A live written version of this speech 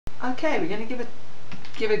Okay, we're going to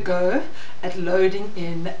give a go at loading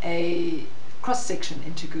in a cross section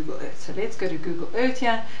into Google Earth. So let's go to Google Earth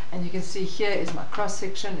here, and you can see here is my cross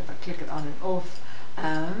section. If I click it on and off,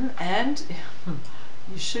 and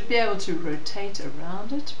you should be able to rotate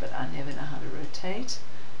around it, but I never know how to rotate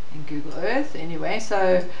in Google Earth anyway.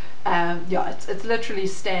 So yeah, it's literally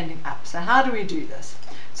standing up. So how do we do this?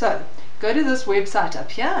 So go to this website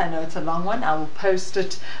up here. I know it's a long one. I will post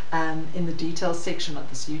it in the details section of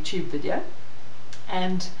this YouTube video.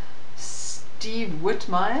 And Steve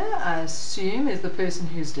Whitmire, I assume, is the person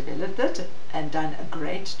who's developed it and done a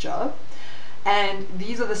great job. And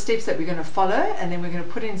these are the steps that we're going to follow, and then we're going to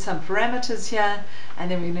put in some parameters here, and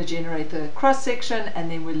then we're going to generate the cross section,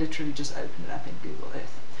 and then we'll literally just open it up in Google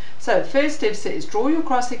Earth. So first step is draw your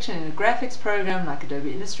cross section in a graphics program like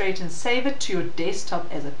Adobe Illustrator and save it to your desktop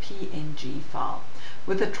as a PNG file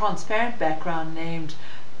with a transparent background named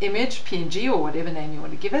image, PNG, or whatever name you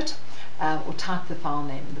want to give it, or type the file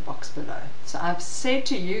name in the box below. So I've said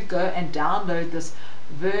to you, go and download this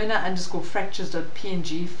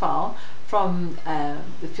Werner_fractures.png file from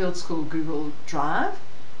the Field School Google Drive.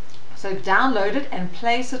 So download it and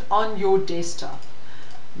place it on your desktop.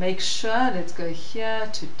 Make sure, let's go here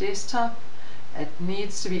to desktop. It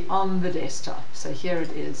needs to be on the desktop. So here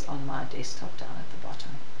it is on my desktop down at the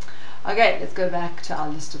bottom. Okay, let's go back to our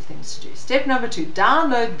list of things to do. Step number 2,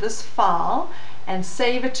 download this file and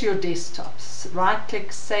save it to your desktop. Right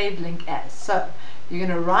click, save link as. So you're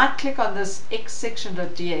going to right click on this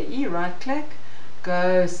xsection.dae, right click,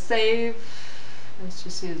 go save. Let's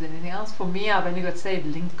just see if there's anything else. For me, I've only got save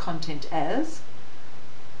link content as.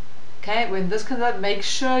 Okay, when this comes up, make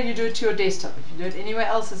sure you do it to your desktop. If you do it anywhere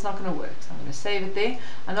else, it's not going to work. So I'm going to save it there.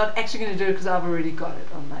 I'm not actually going to do it because I've already got it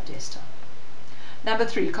on my desktop. Number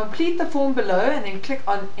 3, complete the form below and then click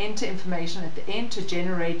on enter information at the end to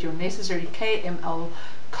generate your necessary KML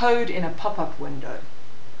code in a pop-up window.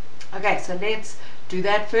 Okay, so let's do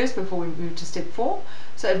that first before we move to step 4.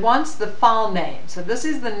 So it wants the file name. So this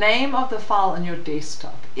is the name of the file on your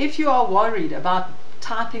desktop. If you are worried about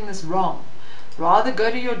typing this wrong, rather go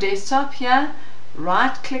to your desktop here,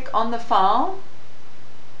 right click on the file,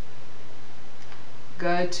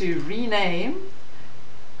 go to rename,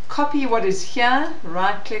 copy what is here,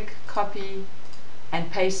 right click, copy, and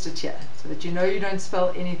paste it here so that you know you don't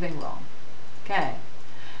spell anything wrong. Okay.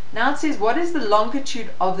 Now it says what is the longitude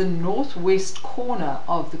of the northwest corner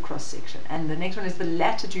of the cross section, and the next one is the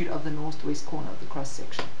latitude of the northwest corner of the cross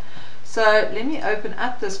section. So let me open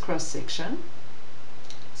up this cross section.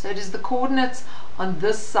 So it is the coordinates on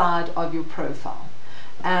this side of your profile.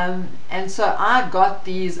 And so I got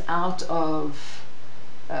these out of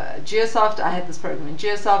Geosoft. I had this program in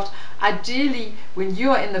Geosoft. Ideally, when you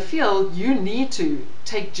are in the field, you need to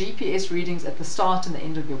take GPS readings at the start and the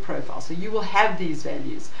end of your profile. So you will have these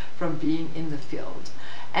values from being in the field.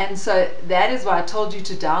 And so that is why I told you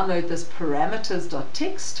to download this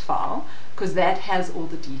parameters.txt file, because that has all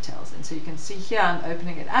the details. And so you can see here, I'm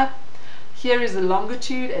opening it up. Here is the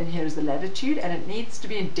longitude and here is the latitude, and it needs to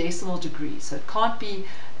be in decimal degrees. So it can't be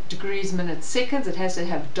degrees, minutes, seconds. It has to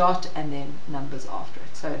have dot and then numbers after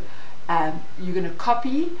it. So you're going to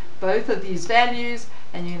copy both of these values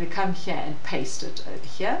and you're going to come here and paste it over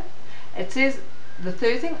here. It says the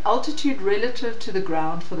third thing, altitude relative to the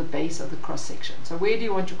ground for the base of the cross section. So where do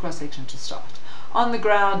you want your cross section to start? On the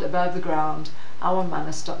ground, above the ground. I want mine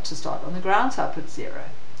to start on the ground, so I put 0.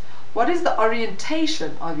 What is the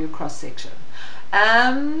orientation of your cross section?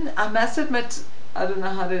 I must admit, I don't know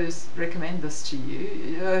how to recommend this to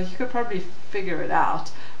you. You could probably figure it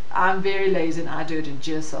out. I'm very lazy and I do it in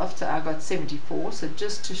Geosoft, so I got 74. So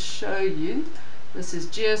just to show you, this is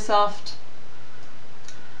Geosoft.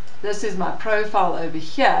 This is my profile over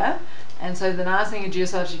here. And so the nice thing in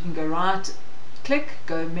Geosoft, you can go right click,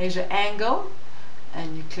 go measure angle,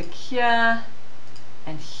 and you click here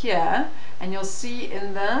and here, and you'll see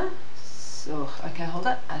in the, so okay, hold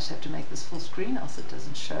on, I just have to make this full screen else it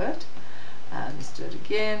doesn't show it. Let's do it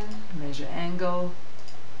again, measure angle,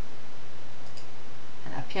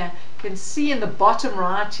 and up here you can see in the bottom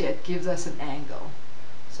right here it gives us an angle,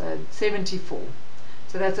 so 74.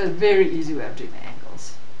 So that's a very easy way of doing the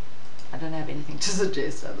angles. I don't have anything to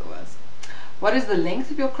suggest otherwise. What is the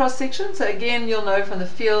length of your cross section? So again, you'll know from the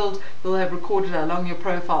field, you'll have recorded how long your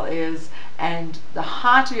profile is, and the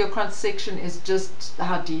height of your cross section is just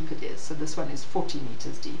how deep it is. So this one is 40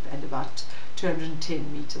 meters deep and about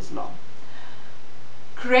 210 meters long.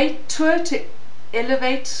 Create tour to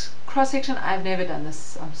elevate cross section. I've never done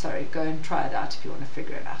this. I'm sorry. Go and try it out if you want to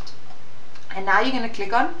figure it out. And now you're going to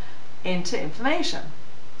click on enter information,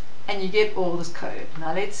 and you get all this code.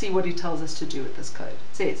 Now let's see what he tells us to do with this code.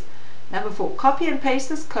 It says Number 4, copy and paste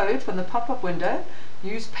this code from the pop-up window.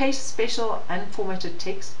 Use paste special unformatted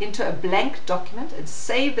text into a blank document and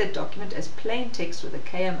save that document as plain text with a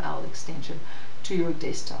KML extension to your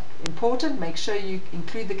desktop. Important, make sure you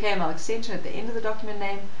include the KML extension at the end of the document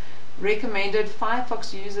name. Recommended,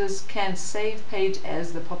 Firefox users can save page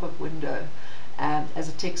as the pop-up window as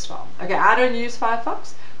a text file. Okay, I don't use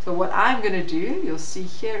Firefox, so what I'm going to do, you'll see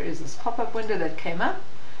here is this pop-up window that came up.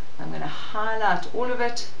 I'm going to highlight all of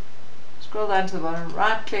it, scroll down to the bottom,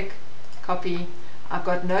 right click, copy. I've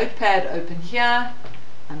got Notepad open here.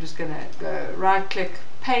 I'm just going to go right click,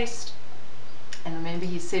 paste, and remember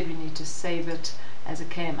he said we need to save it as a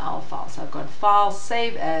KML file. So I've got file,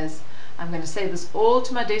 save as. I'm going to save this all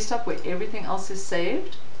to my desktop where everything else is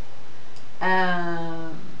saved.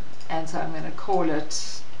 And so I'm going to call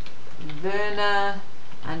it Werner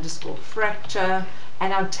underscore fracture.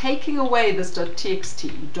 And I'm taking away this .txt.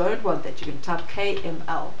 You don't want that. You can type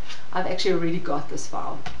KML. I've actually already got this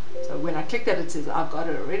file. So when I click that, it says I've got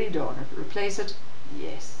it already. Do I want to replace it?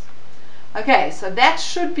 Yes. Okay, so that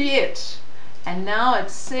should be it. And now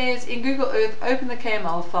it says in Google Earth, open the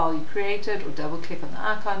KML file you created, or double click on the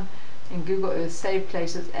icon. In Google Earth, save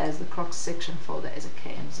places as the cross-section folder as a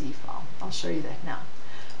KMZ file. I'll show you that now.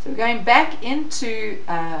 So we're going back into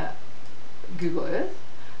Google Earth.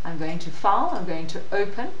 I'm going to File, I'm going to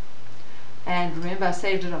Open, and remember I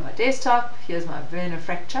saved it on my desktop. Here's my Werner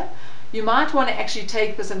fracture. You might want to actually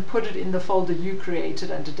take this and put it in the folder you created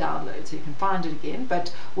under Download so you can find it again,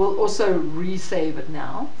 but we'll also resave it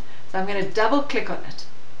now. So I'm going to double click on it.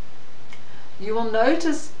 You will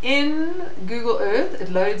notice in Google Earth, it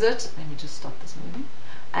loads it. Let me just stop this moving.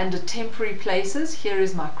 Under temporary places, here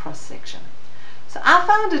is my cross section. So I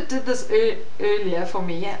found it did this earlier for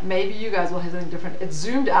me. Maybe you guys will have something different. It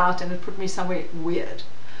zoomed out and it put me somewhere weird.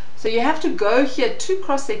 So you have to go here to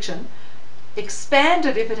cross section, expand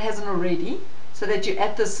it if it hasn't already, so that you're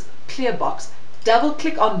at this clear box. Double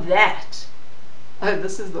click on that. Oh,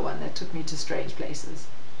 this is the one that took me to strange places.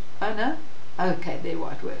 Oh no? Okay, there it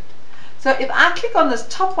worked. So if I click on this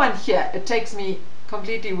top one here, it takes me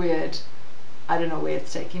completely weird. I don't know where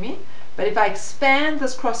it's taking me. But if I expand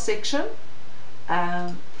this cross section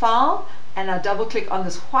file and I double click on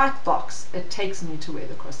this white box, it takes me to where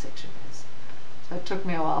the cross section is. So it took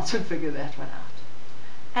me a while to figure that one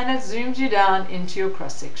out. And it zooms you down into your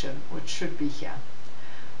cross section, which should be here.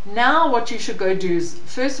 Now what you should go do is,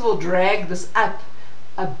 first of all, drag this up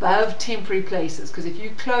above temporary places, because if you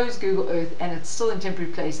close Google Earth and it's still in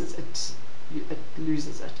temporary places, it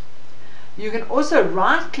loses it. You can also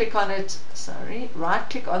right click on it, right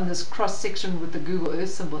click on this cross section with the Google Earth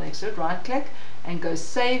symbol next to it, right click and go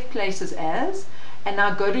save places as, and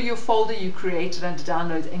now go to your folder you created under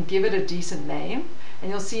Downloads and give it a decent name, and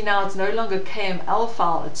you'll see now it's no longer KML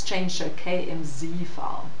file, it's changed to a KMZ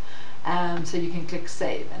file. So you can click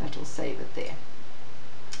save and it will save it there.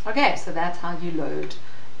 Okay, so that's how you load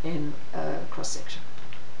in a cross section.